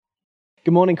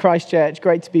Good morning, Christchurch.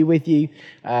 Great to be with you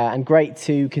and great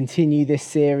to continue this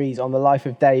series on the life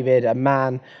of David, a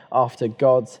man after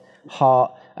God's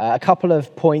heart. A couple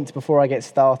of points before I get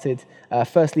started.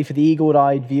 Firstly, for the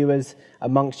eagle-eyed viewers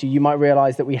amongst you, you might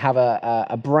realise that we have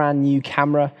a brand new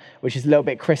camera, which is a little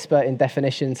bit crisper in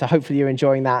definition, so hopefully you're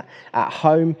enjoying that at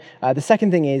home. The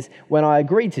second thing is, when I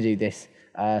agreed to do this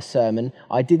sermon,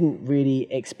 I didn't really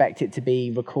expect it to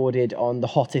be recorded on the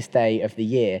hottest day of the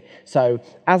year. So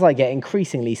as I get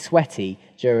increasingly sweaty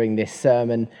during this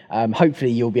sermon,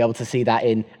 hopefully you'll be able to see that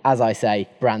in, as I say,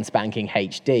 brand spanking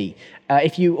HD.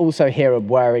 If you also hear a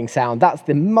whirring sound, that's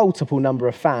the multiple number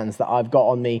of fans that I've got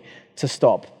on me to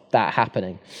stop that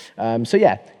happening.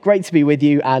 So great to be with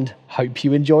you and hope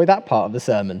you enjoy that part of the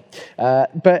sermon.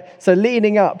 So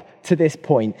leading up to this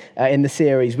point in the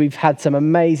series, we've had some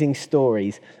amazing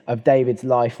stories of David's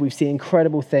life. We've seen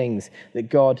incredible things that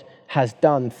God has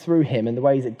done through him and the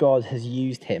ways that God has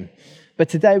used him. But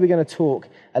today we're going to talk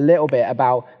a little bit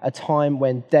about a time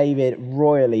when David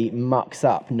royally mucks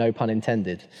up, no pun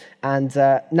intended. And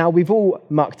now we've all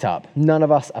mucked up. None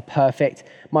of us are perfect.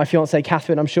 My fiancée,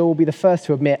 Catherine, I'm sure will be the first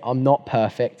to admit I'm not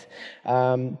perfect.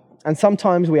 And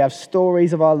sometimes we have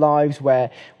stories of our lives where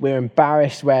we're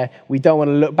embarrassed, where we don't want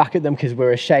to look back at them because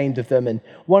we're ashamed of them. And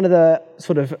one of the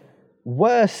sort of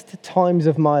worst times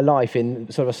of my life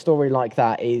in sort of a story like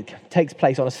that, it takes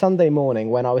place on a Sunday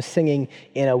morning when I was singing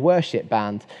in a worship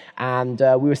band. And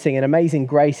we were singing Amazing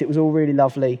Grace. It was all really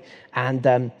lovely. And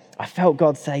I felt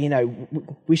God say,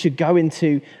 we should go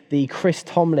into the Chris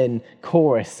Tomlin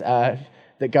chorus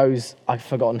that goes, I've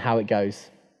forgotten how it goes.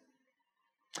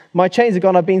 My chains are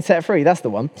gone, I've been set free. That's the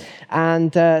one.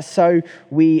 And so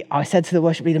I said to the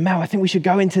worship leader, Mel, I think we should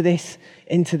go into this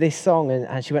song.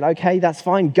 And she went, okay, that's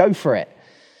fine, go for it.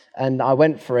 And I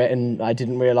went for it, and I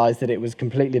didn't realize that it was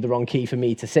completely the wrong key for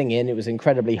me to sing in. It was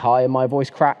incredibly high, and my voice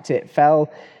cracked, it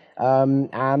fell.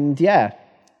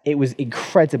 It was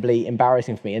incredibly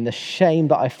embarrassing for me. And the shame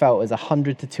that I felt as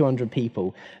 100 to 200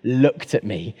 people looked at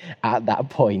me at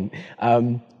that point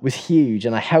was huge.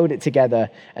 And I held it together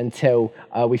until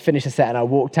we finished the set and I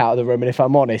walked out of the room. And if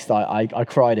I'm honest, I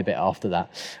cried a bit after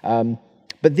that.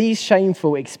 But these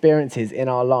shameful experiences in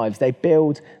our lives, they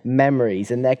build memories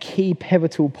and they're key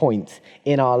pivotal points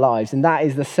in our lives. And that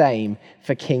is the same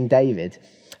for King David.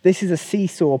 This is a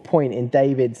seesaw point in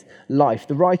David's life.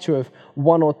 The writer of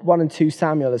 1 and 2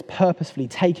 Samuel has purposefully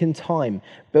taken time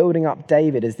building up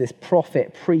David as this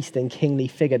prophet, priest, and kingly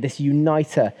figure, this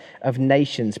uniter of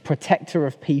nations, protector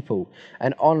of people,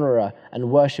 an honorer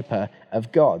and worshipper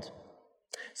of God.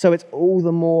 So it's all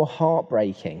the more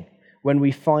heartbreaking when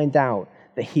we find out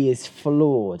that he is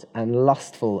flawed and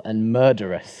lustful and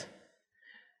murderous.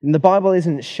 And the Bible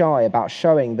isn't shy about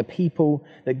showing the people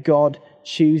that God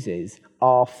chooses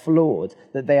are flawed,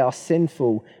 that they are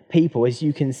sinful people. As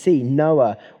you can see,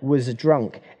 Noah was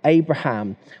drunk,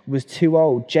 Abraham was too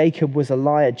old, Jacob was a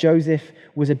liar, Joseph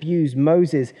was abused,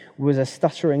 Moses was a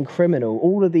stuttering criminal.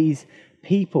 All of these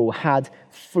people had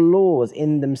flaws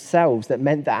in themselves that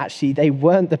meant that actually they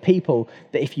weren't the people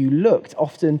that, if you looked,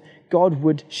 often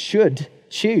God should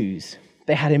choose.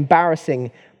 They had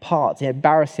embarrassing parts,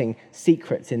 embarrassing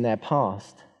secrets in their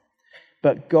past.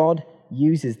 But God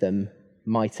uses them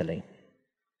mightily.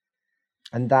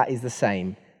 And that is the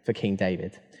same for King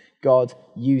David. God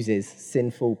uses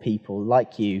sinful people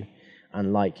like you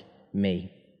and like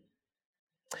me.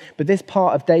 But this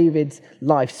part of David's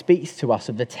life speaks to us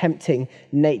of the tempting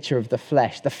nature of the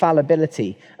flesh, the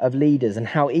fallibility of leaders, and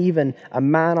how even a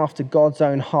man after God's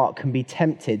own heart can be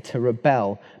tempted to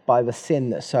rebel by the sin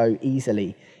that so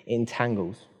easily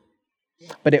entangles.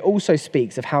 But it also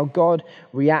speaks of how God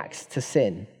reacts to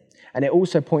sin. And it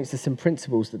also points to some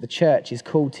principles that the church is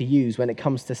called to use when it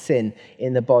comes to sin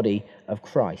in the body of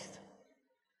Christ.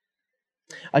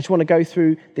 I just want to go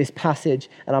through this passage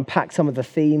and unpack some of the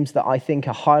themes that I think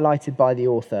are highlighted by the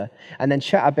author, and then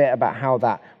chat a bit about how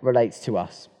that relates to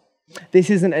us. This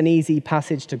isn't an easy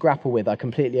passage to grapple with. I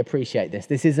completely appreciate this.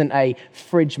 This isn't a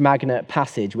fridge magnet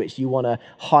passage which you want to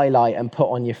highlight and put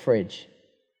on your fridge.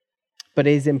 But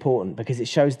it is important because it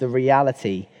shows the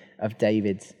reality of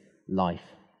David's life.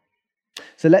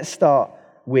 So let's start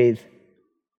with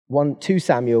 2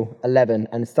 Samuel 11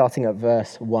 and starting at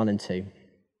verse 1 and 2.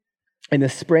 In the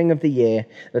spring of the year,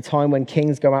 the time when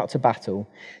kings go out to battle,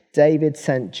 David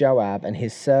sent Joab and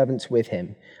his servants with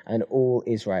him and all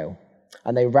Israel.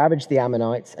 And they ravaged the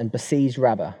Ammonites and besieged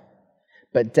Rabbah.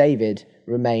 But David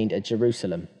remained at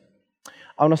Jerusalem.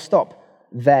 I want to stop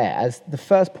there, as the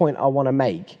first point I want to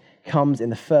make comes in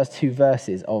the first 2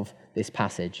 verses of this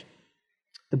passage.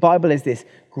 The Bible is this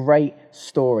great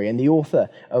story, and the author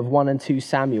of 1 and 2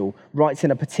 Samuel writes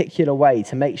in a particular way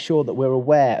to make sure that we're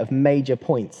aware of major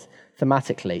points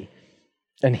thematically.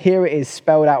 And here it is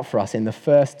spelled out for us in the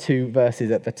first 2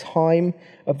 verses. At the time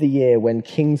of the year when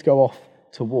kings go off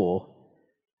to war,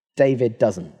 David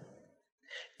doesn't.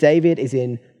 David is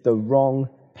in the wrong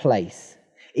place.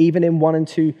 Even in 1 and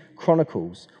 2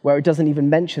 Chronicles, where it doesn't even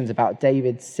mention about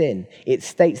David's sin, it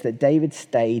states that David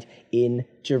stayed in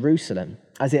Jerusalem,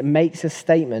 as it makes a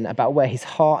statement about where his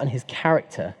heart and his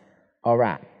character are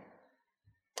at.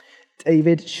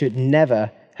 David should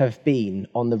never have been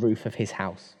on the roof of his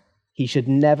house. He should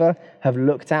never have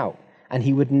looked out, and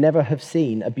he would never have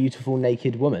seen a beautiful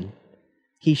naked woman.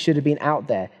 He should have been out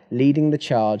there leading the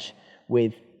charge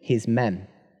with his men.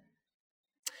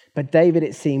 But David,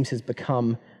 it seems, has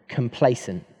become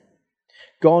complacent.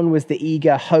 Gone was the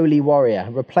eager, holy warrior,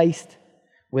 replaced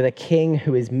with a king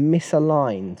who is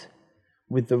misaligned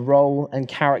with the role and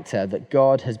character that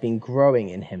God has been growing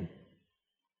in him.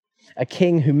 A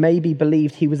king who maybe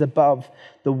believed he was above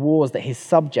the wars that his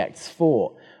subjects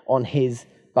fought on his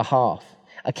behalf.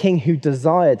 A king who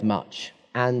desired much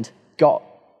and got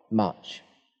much.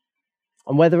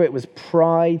 And whether it was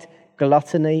pride,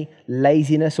 gluttony,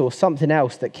 laziness, or something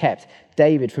else that kept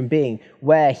David from being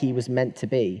where he was meant to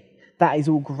be, that is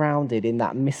all grounded in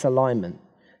that misalignment,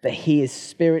 that he is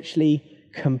spiritually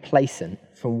complacent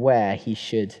from where he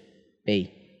should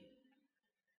be.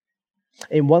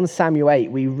 In 1 Samuel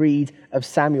 8, we read of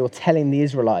Samuel telling the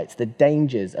Israelites the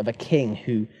dangers of a king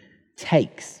who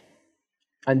takes.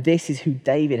 And this is who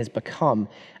David has become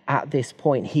at this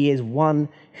point. He is one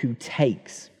who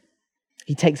takes.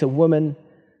 He takes a woman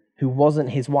who wasn't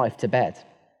his wife to bed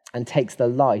and takes the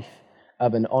life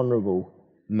of an honorable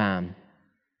man.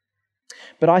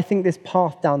 But I think this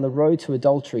path down the road to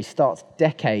adultery starts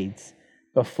decades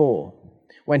before,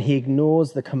 when he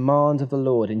ignores the command of the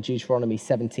Lord in Deuteronomy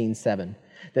 17:7,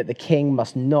 that the king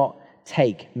must not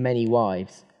take many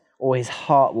wives, or his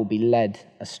heart will be led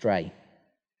astray.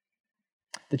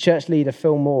 The church leader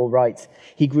Phil Moore writes,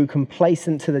 he grew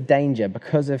complacent to the danger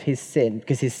because his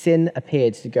sin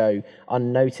appeared to go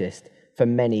unnoticed for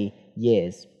many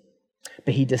years.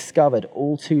 But he discovered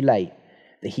all too late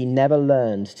that he never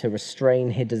learned to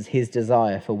restrain his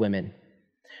desire for women.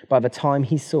 By the time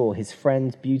he saw his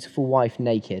friend's beautiful wife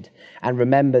naked and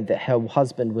remembered that her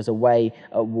husband was away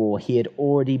at war, he had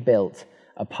already built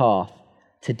a path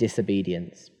to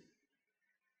disobedience.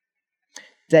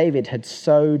 David had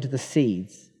sowed the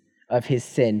seeds of his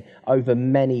sin over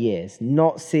many years,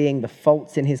 not seeing the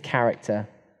faults in his character,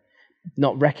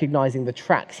 not recognizing the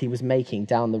tracks he was making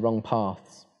down the wrong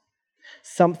paths.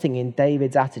 Something in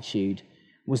David's attitude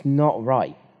was not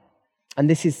right. And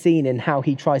this is seen in how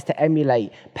he tries to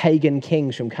emulate pagan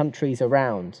kings from countries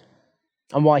around,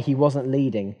 and why he wasn't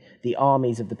leading the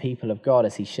armies of the people of God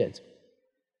as he should.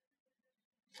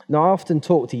 Now, I often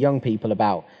talk to young people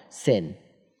about sin.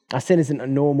 Now, sin isn't a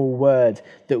normal word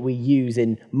that we use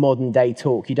in modern day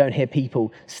talk. You don't hear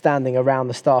people standing around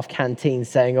the staff canteen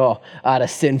saying, "Oh, I had a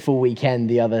sinful weekend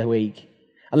the other week."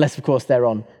 Unless, of course, they're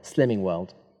on Slimming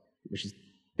World, which is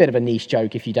a bit of a niche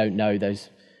joke if you don't know those.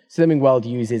 Slimming World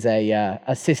uses a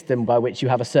system by which you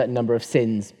have a certain number of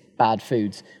sins, bad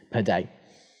foods, per day.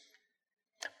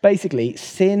 Basically,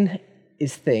 sin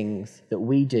is things that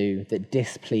we do that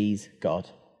displease God.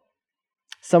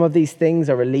 Some of these things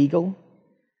are illegal,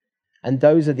 and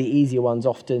those are the easier ones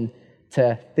often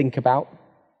to think about,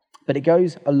 but it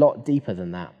goes a lot deeper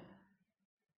than that.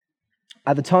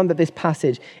 At the time that this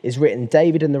passage is written,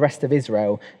 David and the rest of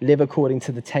Israel live according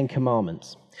to the 10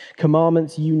 Commandments.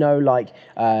 Commandments, like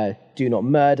do not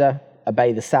murder,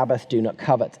 obey the Sabbath, do not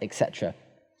covet, etc.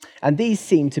 And these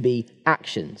seem to be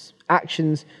actions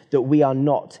that we are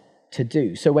not to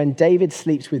do. So when David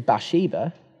sleeps with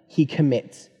Bathsheba, he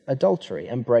commits adultery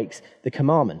and breaks the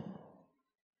commandment.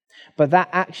 But that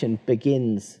action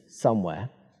begins somewhere.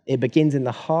 It begins in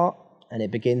the heart and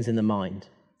it begins in the mind.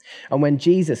 And when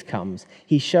Jesus comes,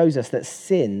 he shows us that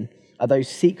sin are those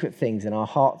secret things in our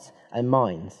hearts and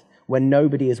minds when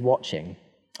nobody is watching,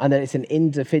 and that it's an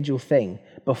individual thing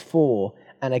before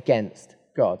and against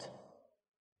God.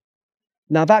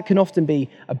 Now, that can often be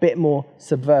a bit more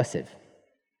subversive.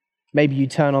 Maybe you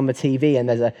turn on the TV and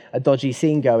there's a dodgy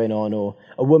scene going on, or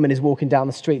a woman is walking down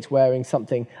the streets wearing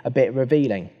something a bit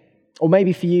revealing. Or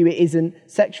maybe for you it isn't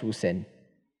sexual sin,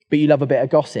 but you love a bit of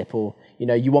gossip, or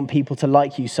you want people to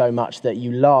like you so much that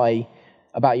you lie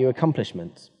about your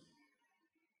accomplishments.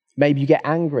 Maybe you get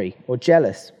angry or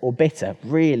jealous or bitter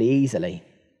really easily.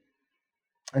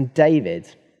 And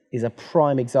David is a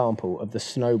prime example of the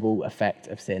snowball effect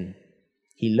of sin.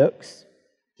 He looks,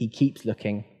 he keeps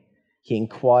looking, He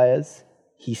inquires,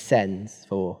 he sends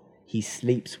for, he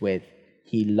sleeps with,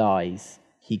 he lies,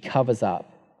 he covers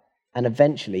up, and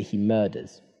eventually he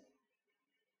murders.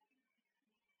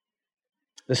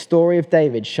 The story of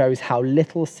David shows how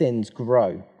little sins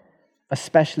grow,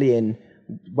 especially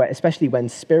when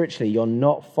spiritually you're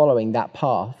not following that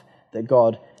path that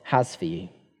God has for you.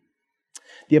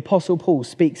 The Apostle Paul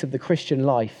speaks of the Christian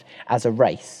life as a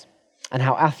race and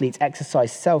how athletes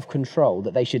exercise self-control,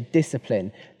 that they should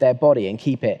discipline their body and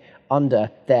keep it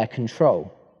under their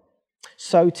control.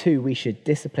 So too we should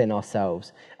discipline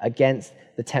ourselves against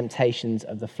the temptations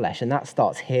of the flesh. And that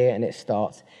starts here and it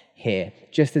starts here,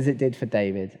 just as it did for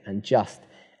David and just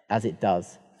as it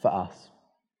does for us.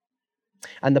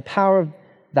 And the power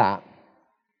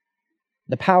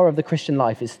of the Christian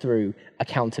life is through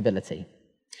accountability.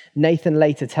 Nathan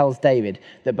later tells David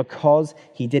that because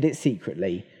he did it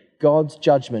secretly, God's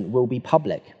judgment will be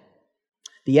public.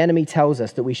 The enemy tells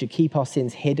us that we should keep our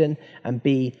sins hidden and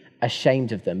be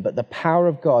ashamed of them, but the power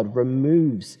of God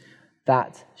removes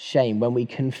that shame when we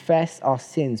confess our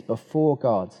sins before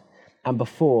God and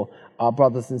before our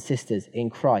brothers and sisters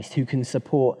in Christ who can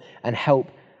support and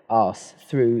help us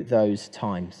through those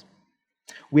times.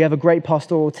 We have a great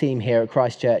pastoral team here at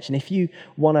Christ Church, and if you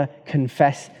want to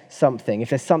confess something, if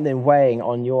there's something weighing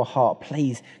on your heart,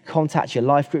 please contact your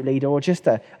life group leader or just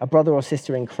a brother or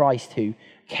sister in Christ who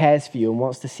cares for you and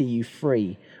wants to see you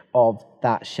free of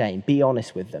that shame. Be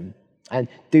honest with them and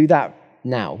do that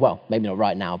now. Well, maybe not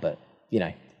right now, but,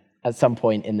 at some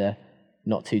point in the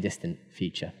not too distant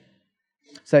future.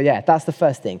 So yeah, that's the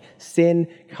first thing. Sin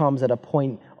comes at a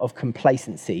point of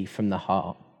complacency from the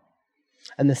heart.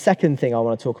 And the second thing I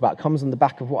want to talk about comes on the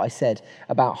back of what I said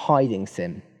about hiding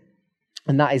sin.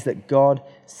 And that is that God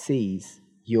sees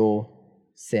your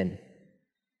sin.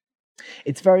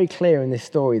 It's very clear in this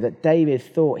story that David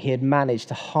thought he had managed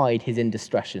to hide his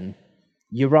indiscretion.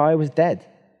 Uriah was dead,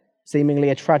 seemingly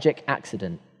a tragic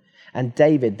accident. And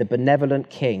David, the benevolent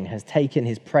king, has taken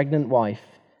his pregnant wife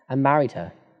and married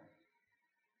her.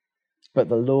 But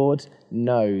the Lord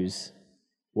knows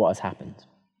what has happened.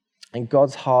 And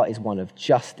God's heart is one of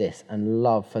justice and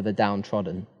love for the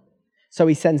downtrodden. So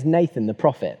he sends Nathan the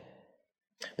prophet.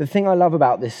 The thing I love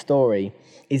about this story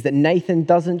is that Nathan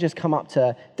doesn't just come up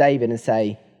to David and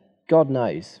say, God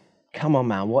knows. Come on,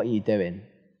 man, what are you doing?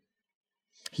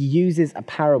 He uses a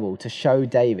parable to show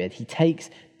David. He takes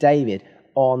David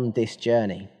on this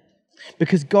journey.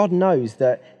 Because God knows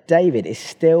that David is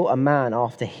still a man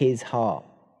after his heart.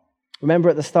 Remember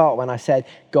at the start when I said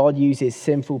God uses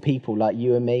sinful people like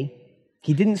you and me?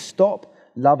 He didn't stop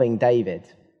loving David.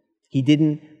 He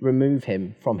didn't remove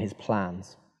him from his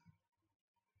plans.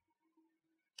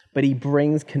 But he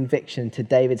brings conviction to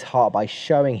David's heart by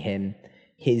showing him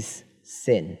his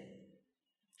sin,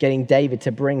 getting David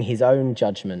to bring his own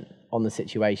judgment on the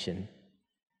situation.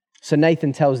 So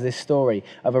Nathan tells this story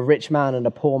of a rich man and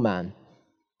a poor man.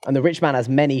 And the rich man has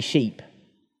many sheep.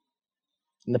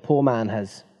 And the poor man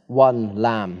has one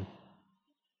lamb.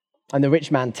 And the rich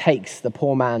man takes the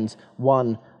poor man's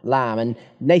one lamb. And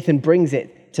Nathan brings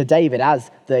it to David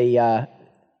as the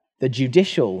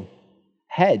judicial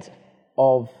head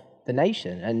of the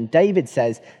nation. And David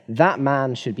says that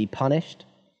man should be punished.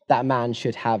 That man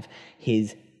should have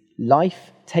his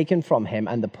life taken from him.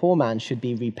 And the poor man should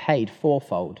be repaid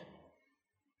fourfold.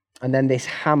 And then this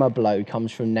hammer blow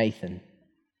comes from Nathan.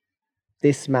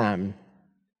 This man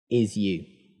is you.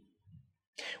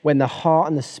 When the heart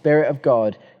and the Spirit of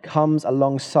God comes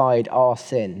alongside our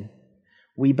sin,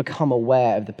 we become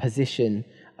aware of the position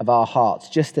of our hearts,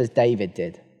 just as David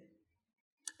did.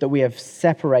 That we have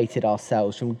separated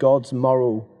ourselves from God's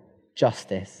moral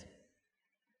justice.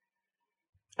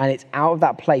 And it's out of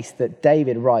that place that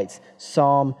David writes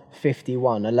Psalm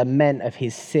 51, a lament of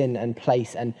his sin and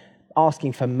place and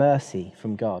asking for mercy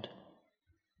from God.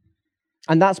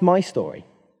 And that's my story.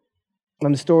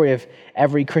 And the story of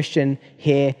every Christian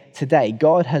here today.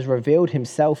 God has revealed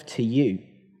himself to you,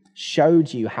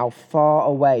 showed you how far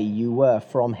away you were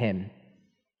from him,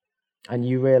 and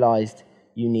you realized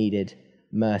you needed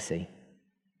mercy.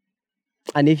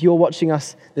 And if you're watching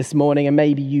us this morning and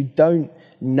maybe you don't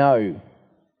know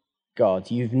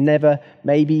God, you've never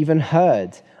maybe even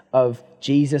heard of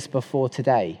Jesus before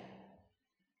today,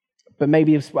 but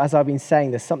maybe as I've been saying,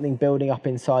 there's something building up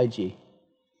inside you.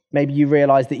 Maybe you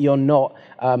realize that you're not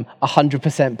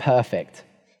 100% perfect.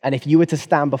 And if you were to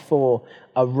stand before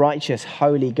a righteous,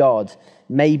 holy God,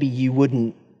 maybe you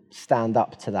wouldn't stand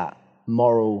up to that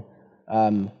moral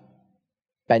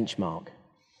benchmark.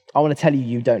 I want to tell you,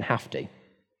 you don't have to,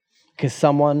 because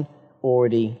someone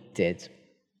already did.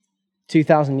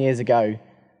 2,000 years ago,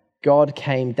 God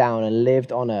came down and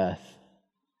lived on earth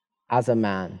as a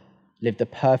man, lived a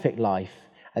perfect life,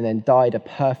 and then died a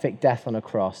perfect death on a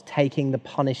cross, taking the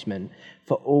punishment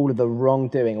for all of the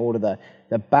wrongdoing, all of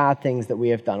the bad things that we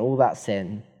have done, all that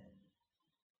sin.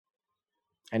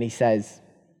 And he says,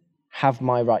 have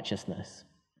my righteousness.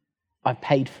 I've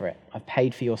paid for it. I've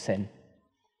paid for your sin.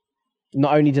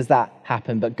 Not only does that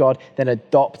happen, but God then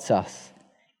adopts us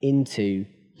into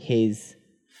his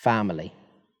family.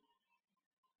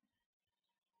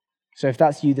 So if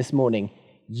that's you this morning,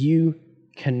 you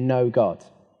can know God.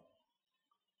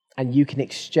 And you can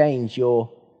exchange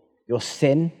your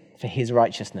sin for his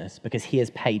righteousness because he has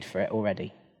paid for it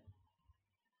already.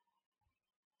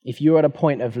 If you're at a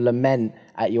point of lament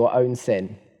at your own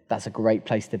sin, that's a great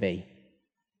place to be.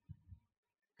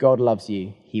 God loves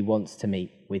you. He wants to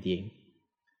meet with you.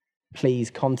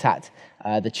 Please contact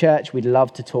the church. We'd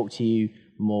love to talk to you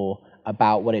more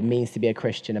about what it means to be a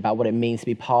Christian, about what it means to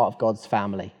be part of God's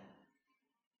family.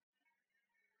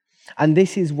 And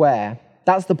this is where,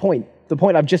 that's the point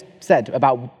I've just said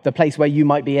about the place where you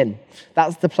might be in.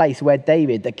 That's the place where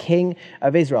David, the king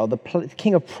of Israel, the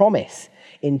king of promise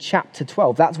in chapter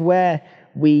 12, that's where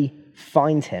we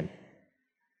find him.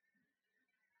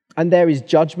 And there is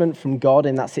judgment from God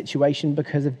in that situation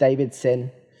because of David's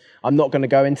sin. I'm not going to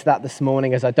go into that this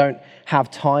morning as I don't have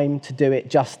time to do it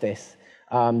justice.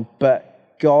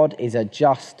 But God is a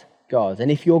just God.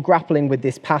 And if you're grappling with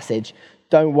this passage,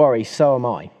 don't worry, so am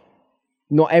I.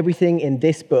 Not everything in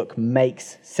this book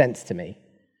makes sense to me.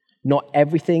 Not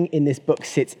everything in this book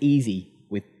sits easy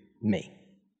with me.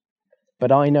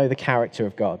 But I know the character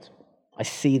of God. I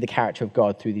see the character of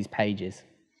God through these pages.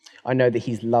 I know that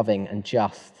he's loving and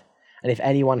just. And if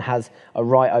anyone has a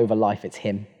right over life, it's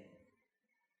him.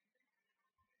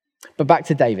 But back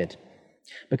to David.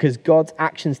 Because God's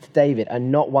actions to David are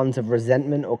not ones of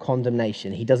resentment or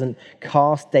condemnation. He doesn't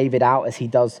cast David out as he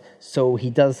does Saul. He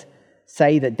does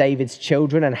say that David's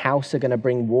children and house are going to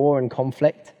bring war and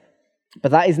conflict.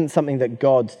 But that isn't something that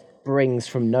God brings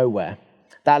from nowhere.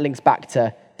 That links back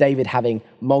to David having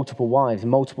multiple wives,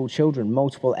 multiple children,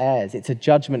 multiple heirs. It's a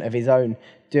judgment of his own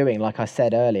doing, like I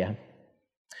said earlier.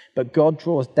 But God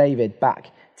draws David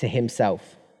back to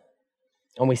himself.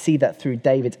 And we see that through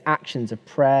David's actions of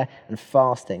prayer and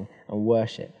fasting and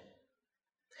worship.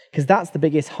 Because that's the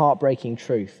biggest heartbreaking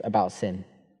truth about sin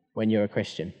when you're a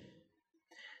Christian.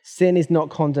 Sin is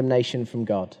not condemnation from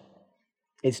God.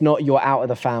 It's not you're out of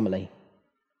the family.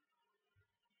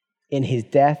 In his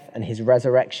death and his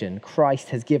resurrection, Christ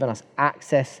has given us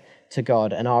access to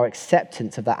God, and our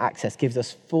acceptance of that access gives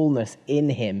us fullness in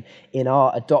him, in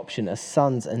our adoption as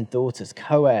sons and daughters,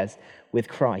 co-heirs with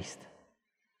Christ.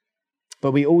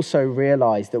 But we also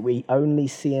realize that we only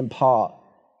see in part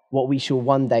what we shall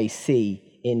one day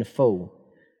see in full.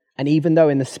 And even though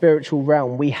in the spiritual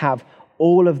realm we have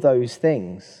all of those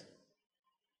things,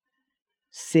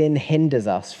 sin hinders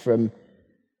us from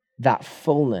that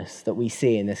fullness that we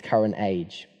see in this current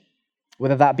age.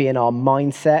 Whether that be in our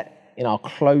mindset, in our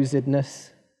closedness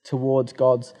towards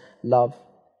God's love.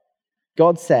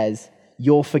 God says,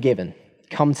 you're forgiven.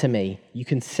 Come to me. You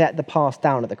can set the past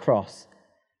down at the cross.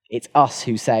 It's us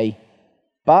who say,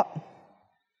 but.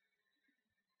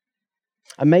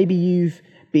 And maybe you've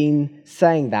been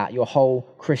saying that your whole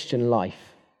Christian life,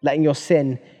 letting your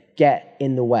sin get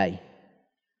in the way.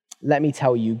 Let me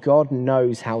tell you, God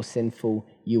knows how sinful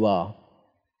you are,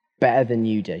 better than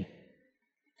you do.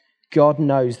 God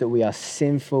knows that we are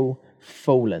sinful,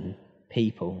 fallen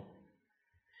people.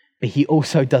 But he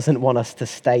also doesn't want us to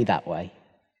stay that way.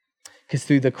 Because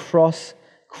through the cross,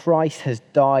 Christ has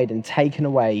died and taken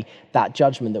away that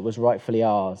judgment that was rightfully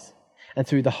ours. And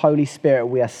through the Holy Spirit,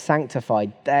 we are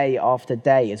sanctified day after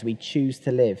day as we choose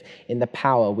to live in the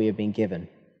power we have been given.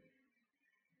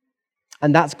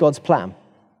 And that's God's plan.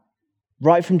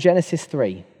 Right from Genesis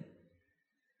 3.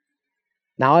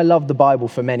 Now, I love the Bible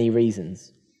for many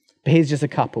reasons, but here's just a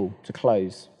couple to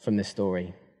close from this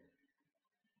story.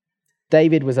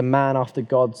 David was a man after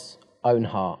God's own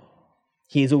heart.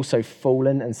 He is also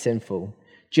fallen and sinful,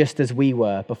 just as we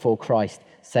were before Christ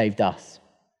saved us.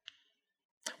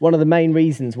 One of the main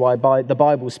reasons why the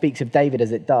Bible speaks of David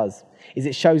as it does is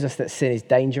it shows us that sin is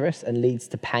dangerous and leads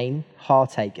to pain,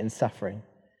 heartache, and suffering.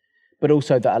 But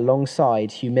also that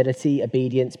alongside humility,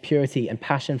 obedience, purity, and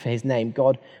passion for his name,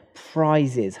 God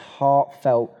prizes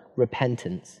heartfelt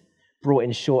repentance brought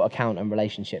in short account and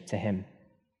relationship to him.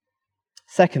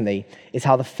 Secondly, is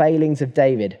how the failings of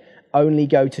David only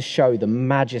go to show the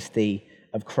majesty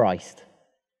of Christ.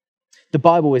 The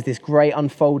Bible is this great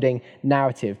unfolding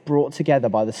narrative brought together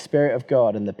by the Spirit of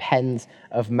God and the pens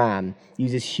of man,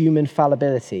 uses human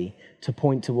fallibility to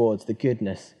point towards the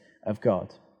goodness of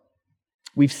God.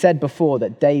 We've said before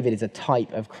that David is a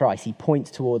type of Christ. He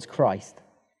points towards Christ.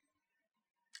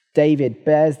 David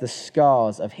bears the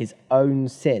scars of his own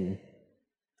sin,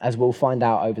 as we'll find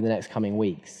out over the next coming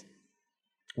weeks,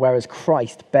 whereas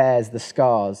Christ bears the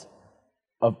scars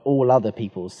of all other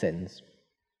people's sins.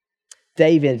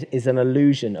 David is an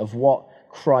illusion of what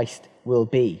Christ will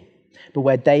be, but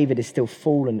where David is still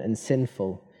fallen and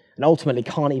sinful and ultimately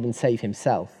can't even save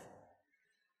himself,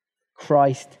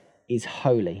 Christ is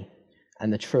holy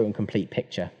and the true and complete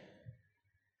picture.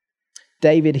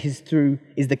 David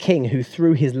is the king who,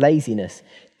 through his laziness,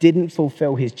 didn't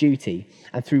fulfill his duty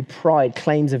and through pride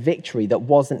claims a victory that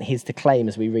wasn't his to claim,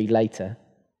 as we read later.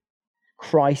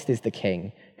 Christ is the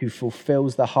king who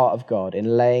fulfills the heart of God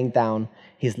in laying down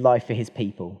his life for his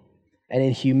people, and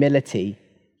in humility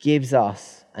gives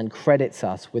us and credits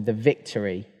us with the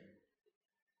victory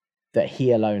that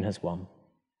he alone has won.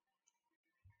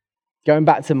 Going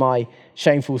back to my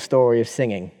shameful story of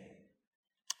singing,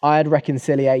 I had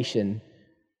reconciliation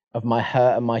of my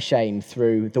hurt and my shame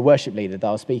through the worship leader that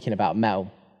I was speaking about,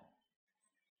 Mel.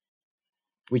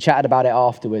 We chatted about it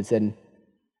afterwards, and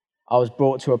I was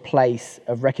brought to a place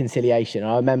of reconciliation.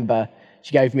 I remember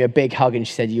she gave me a big hug and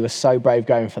she said, "You were so brave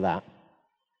going for that.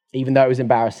 Even though it was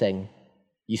embarrassing,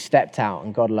 you stepped out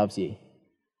and God loves you."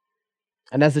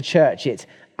 And as a church, it's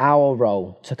our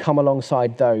role to come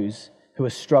alongside those who are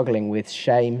struggling with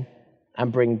shame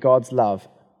and bring God's love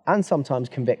and sometimes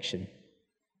conviction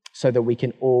so that we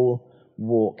can all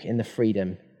walk in the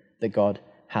freedom that God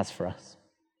has for us.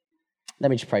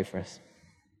 Let me just pray for us.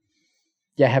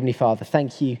 Yeah, Heavenly Father,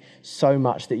 thank you so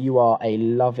much that you are a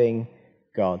loving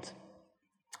God.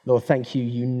 Lord, thank you,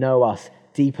 you know us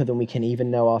deeper than we can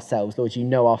even know ourselves. Lord, you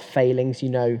know our failings, you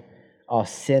know our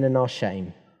sin and our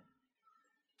shame.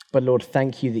 But Lord,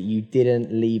 thank you that you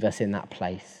didn't leave us in that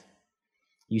place.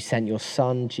 You sent your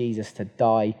Son, Jesus, to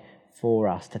die for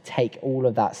us, to take all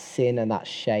of that sin and that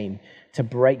shame, to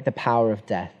break the power of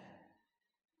death.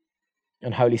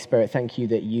 And Holy Spirit, thank you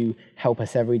that you help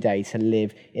us every day to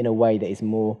live in a way that is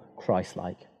more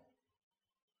Christ-like.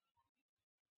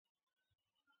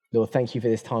 Lord, thank you for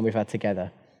this time we've had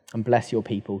together, and bless your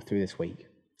people through this week.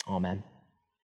 Amen.